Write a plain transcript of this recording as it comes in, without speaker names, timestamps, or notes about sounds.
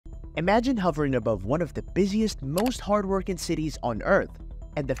Imagine hovering above one of the busiest, most hardworking cities on Earth,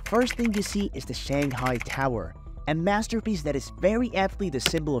 and the first thing you see is the Shanghai Tower, a masterpiece that is very aptly the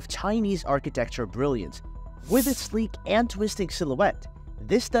symbol of Chinese architecture brilliance. With its sleek and twisting silhouette,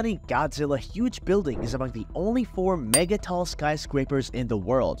 this stunning Godzilla-huge building is among the only 4 mega-tall skyscrapers in the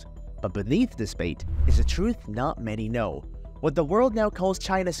world. But beneath this bait is a truth not many know. What the world now calls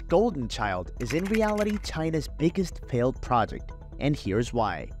China's golden child is in reality China's biggest failed project, and here's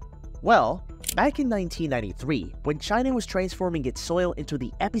why. Well, back in 1993, when China was transforming its soil into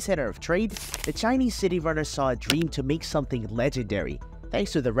the epicenter of trade, the Chinese city runners saw a dream to make something legendary.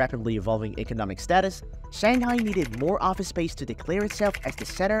 Thanks to the rapidly evolving economic status, Shanghai needed more office space to declare itself as the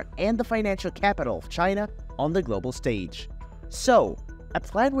center and the financial capital of China on the global stage. So, a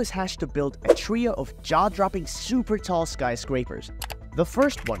plan was hatched to build a trio of jaw-dropping super tall skyscrapers. The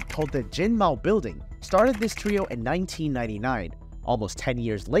first one, called the Jinmao Building, started this trio in 1999. Almost 10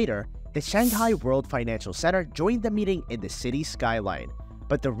 years later, the Shanghai World Financial Center joined the meeting in the city's skyline.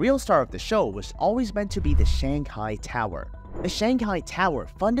 But the real star of the show was always meant to be the Shanghai Tower. The Shanghai Tower,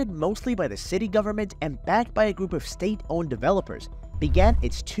 funded mostly by the city government and backed by a group of state-owned developers, began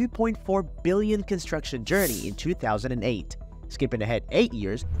its $2.4 billion construction journey in 2008. Skipping ahead 8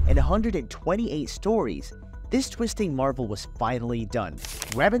 years and 128 stories, this twisting marvel was finally done,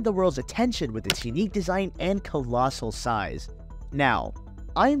 grabbing the world's attention with its unique design and colossal size. Now,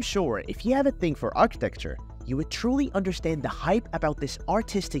 I am sure if you have a thing for architecture, you would truly understand the hype about this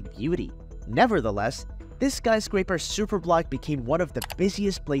artistic beauty. Nevertheless, this skyscraper superblock became one of the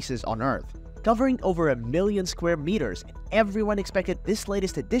busiest places on Earth, covering over 1 million square meters, and everyone expected this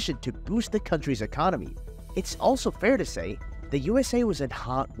latest addition to boost the country's economy. It's also fair to say the USA was in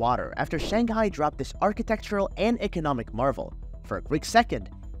hot water after Shanghai dropped this architectural and economic marvel. For a quick second,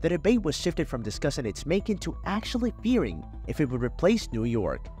 the debate was shifted from discussing its making to actually fearing if it would replace New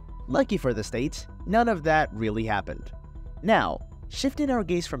York. Lucky for the States, none of that really happened. Now, shifting our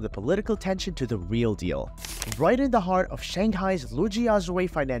gaze from the political tension to the real deal. Right in the heart of Shanghai's Lujiazui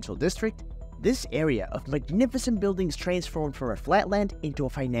financial district, this area of magnificent buildings transformed from a flatland into a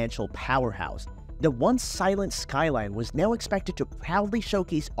financial powerhouse. The once silent skyline was now expected to proudly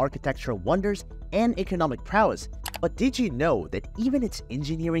showcase architectural wonders and economic prowess. But did you know that even its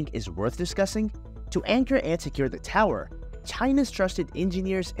engineering is worth discussing? To anchor and secure the tower, China's trusted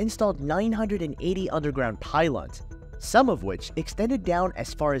engineers installed 980 underground pylons, some of which extended down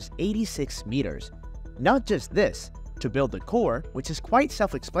as far as 86 meters. Not just this, to build the core, which is quite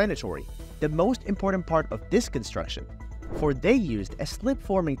self-explanatory, the most important part of this construction, for they used a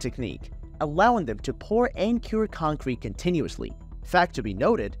slip-forming technique, allowing them to pour and cure concrete continuously. Fact to be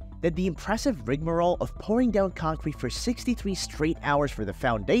noted that the impressive rigmarole of pouring down concrete for 63 straight hours for the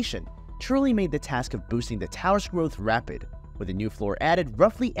foundation truly made the task of boosting the tower's growth rapid, with a new floor added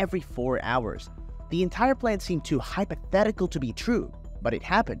roughly every 4 hours. The entire plan seemed too hypothetical to be true, but it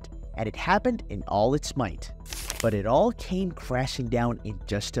happened, and it happened in all its might. But it all came crashing down in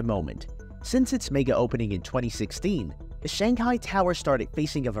just a moment. Since its mega opening in 2016, the Shanghai Tower started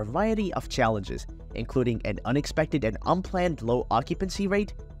facing a variety of challenges, including an unexpected and unplanned low occupancy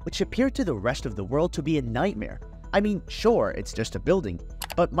rate, which appeared to the rest of the world to be a nightmare. I mean, sure, it's just a building,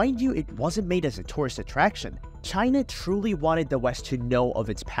 but mind you, it wasn't made as a tourist attraction. China truly wanted the West to know of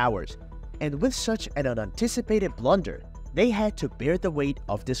its powers, and with such an unanticipated blunder, they had to bear the weight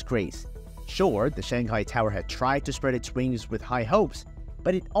of disgrace. Sure, the Shanghai Tower had tried to spread its wings with high hopes,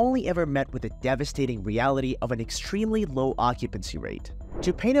 but it only ever met with the devastating reality of an extremely low occupancy rate.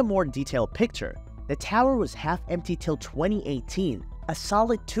 To paint a more detailed picture, the tower was half empty till 2018, a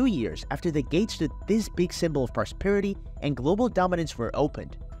solid 2 years after the gates to this big symbol of prosperity and global dominance were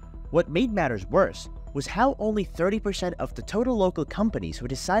opened. What made matters worse was how only 30% of the total local companies who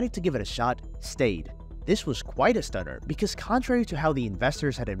decided to give it a shot stayed. This was quite a stunner because contrary to how the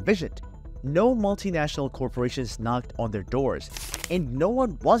investors had envisioned, no multinational corporations knocked on their doors, and no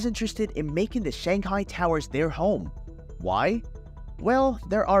one was interested in making the Shanghai Towers their home. Why? Well,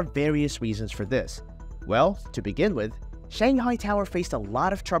 there are various reasons for this. Well, to begin with, Shanghai Tower faced a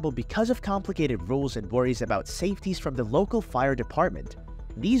lot of trouble because of complicated rules and worries about safeties from the local fire department.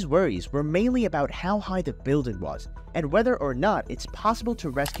 These worries were mainly about how high the building was, and whether or not it's possible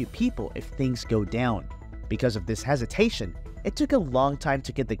to rescue people if things go down. Because of this hesitation, it took a long time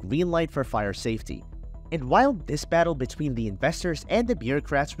to get the green light for fire safety. And while this battle between the investors and the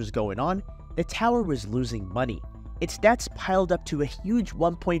bureaucrats was going on, the tower was losing money. Its debts piled up to a huge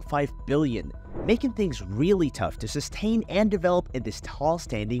 $1.5 billion, making things really tough to sustain and develop in this tall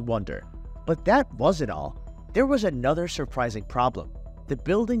standing wonder. But that wasn't all. There was another surprising problem: the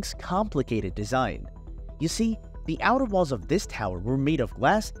building's complicated design. You see, The outer walls of this tower were made of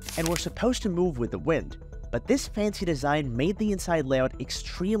glass and were supposed to move with the wind, but this fancy design made the inside layout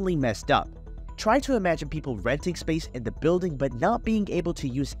extremely messed up. Try to imagine people renting space in the building but not being able to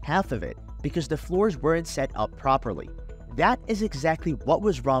use half of it because the floors weren't set up properly. That is exactly what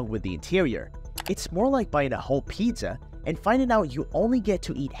was wrong with the interior. It's more like buying a whole pizza and finding out you only get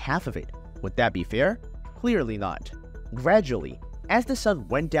to eat half of it. Would that be fair? Clearly not. Gradually, as the sun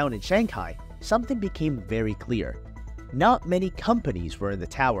went down in Shanghai, something became very clear. Not many companies were in the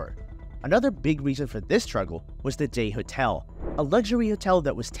tower. Another big reason for this struggle was the J Hotel, a luxury hotel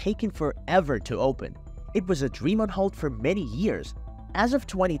that was taking forever to open. It was a dream on hold for many years. As of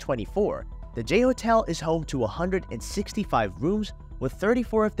 2024, the J Hotel is home to 165 rooms, with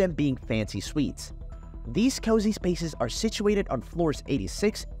 34 of them being fancy suites. These cozy spaces are situated on floors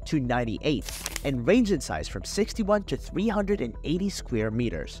 86 to 98 and range in size from 61 to 380 square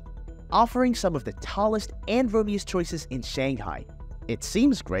meters, offering some of the tallest and roomiest choices in Shanghai. It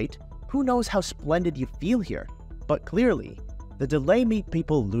seems great. Who knows how splendid you feel here? But clearly, the delay made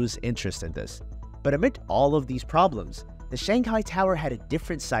people lose interest in this. But amid all of these problems, the Shanghai Tower had a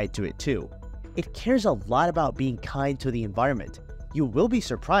different side to it too. It cares a lot about being kind to the environment. You will be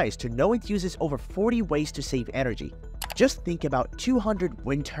surprised to know it uses over 40 ways to save energy. Just think about 200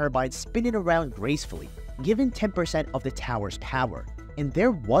 wind turbines spinning around gracefully, giving 10% of the tower's power. And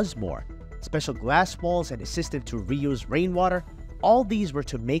there was more. Special glass walls and a system to reuse rainwater. All these were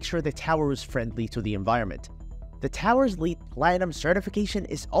to make sure the tower was friendly to the environment. The tower's LEED Platinum certification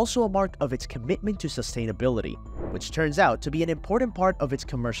is also a mark of its commitment to sustainability, which turns out to be an important part of its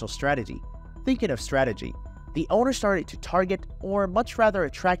commercial strategy. Thinking of strategy, the owner started to target, or much rather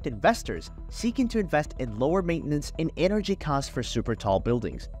attract, investors seeking to invest in lower maintenance and energy costs for super tall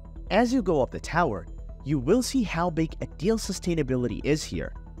buildings. As you go up the tower, you will see how big a deal sustainability is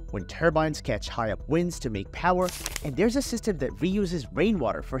here. When turbines catch high up winds to make power, and there's a system that reuses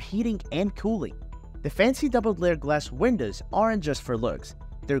rainwater for heating and cooling. The fancy double-layer glass windows aren't just for looks,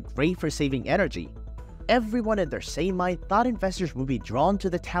 they're great for saving energy. Everyone in their sane mind thought investors would be drawn to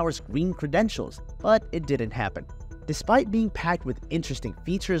the tower's green credentials, but it didn't happen. Despite being packed with interesting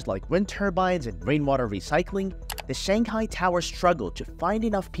features like wind turbines and rainwater recycling, the Shanghai Tower struggled to find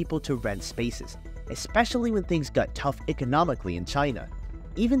enough people to rent spaces, especially when things got tough economically in China.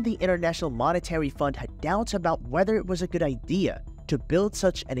 Even the International Monetary Fund had doubts about whether it was a good idea to build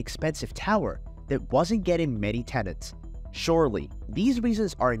such an expensive tower that wasn't getting many tenants. Surely, these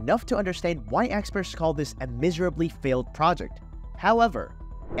reasons are enough to understand why experts call this a miserably failed project. However,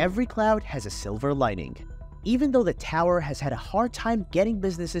 every cloud has a silver lining. Even though the tower has had a hard time getting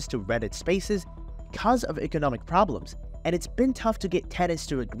businesses to rent its spaces because of economic problems, and it's been tough to get tenants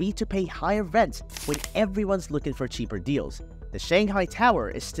to agree to pay higher rents when everyone's looking for cheaper deals, the Shanghai Tower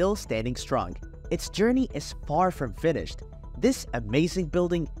is still standing strong. Its journey is far from finished. This amazing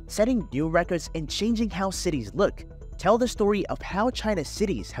building, setting new records and changing how cities look, tell the story of how China's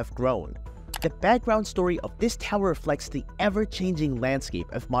cities have grown. The background story of this tower reflects the ever-changing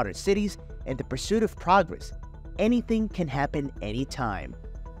landscape of modern cities and the pursuit of progress. Anything can happen anytime.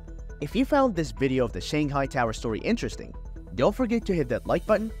 If you found this video of the Shanghai Tower story interesting, don't forget to hit that like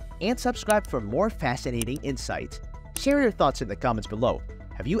button and subscribe for more fascinating insights. Share your thoughts in the comments below.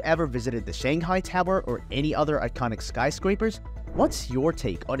 Have you ever visited the Shanghai Tower or any other iconic skyscrapers? What's your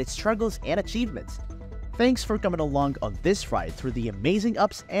take on its struggles and achievements? Thanks for coming along on this ride through the amazing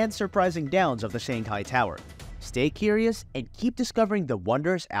ups and surprising downs of the Shanghai Tower. Stay curious and keep discovering the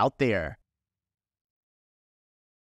wonders out there.